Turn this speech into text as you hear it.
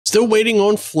Still waiting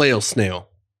on Flail Snail.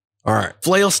 Alright,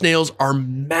 Flail Snails are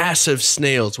massive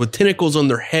snails with tentacles on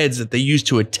their heads that they use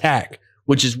to attack,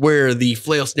 which is where the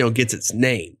Flail Snail gets its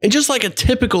name. And just like a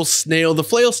typical snail, the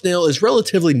Flail Snail is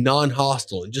relatively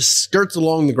non-hostile and just skirts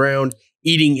along the ground,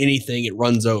 eating anything it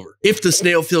runs over. If the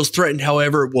snail feels threatened,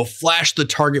 however, it will flash the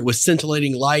target with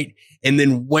scintillating light and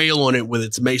then wail on it with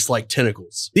its mace-like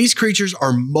tentacles. These creatures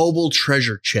are mobile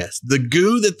treasure chests. The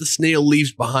goo that the snail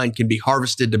leaves behind can be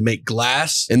harvested to make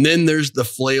glass, and then there's the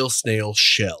Flail Snail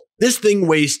shell. This thing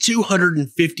weighs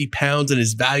 250 pounds and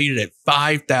is valued at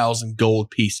 5,000 gold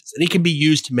pieces, and it can be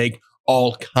used to make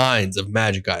all kinds of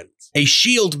magic items. A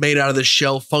shield made out of this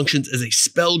shell functions as a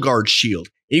spell guard shield,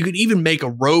 and you could even make a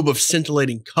robe of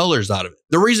scintillating colors out of it.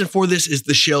 The reason for this is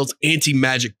the shell's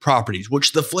anti-magic properties,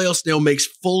 which the Flail Snail makes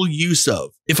full use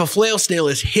of. If a Flail Snail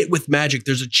is hit with magic,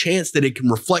 there's a chance that it can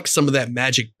reflect some of that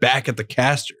magic back at the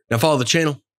caster. Now follow the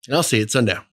channel, and I'll see you at sundown.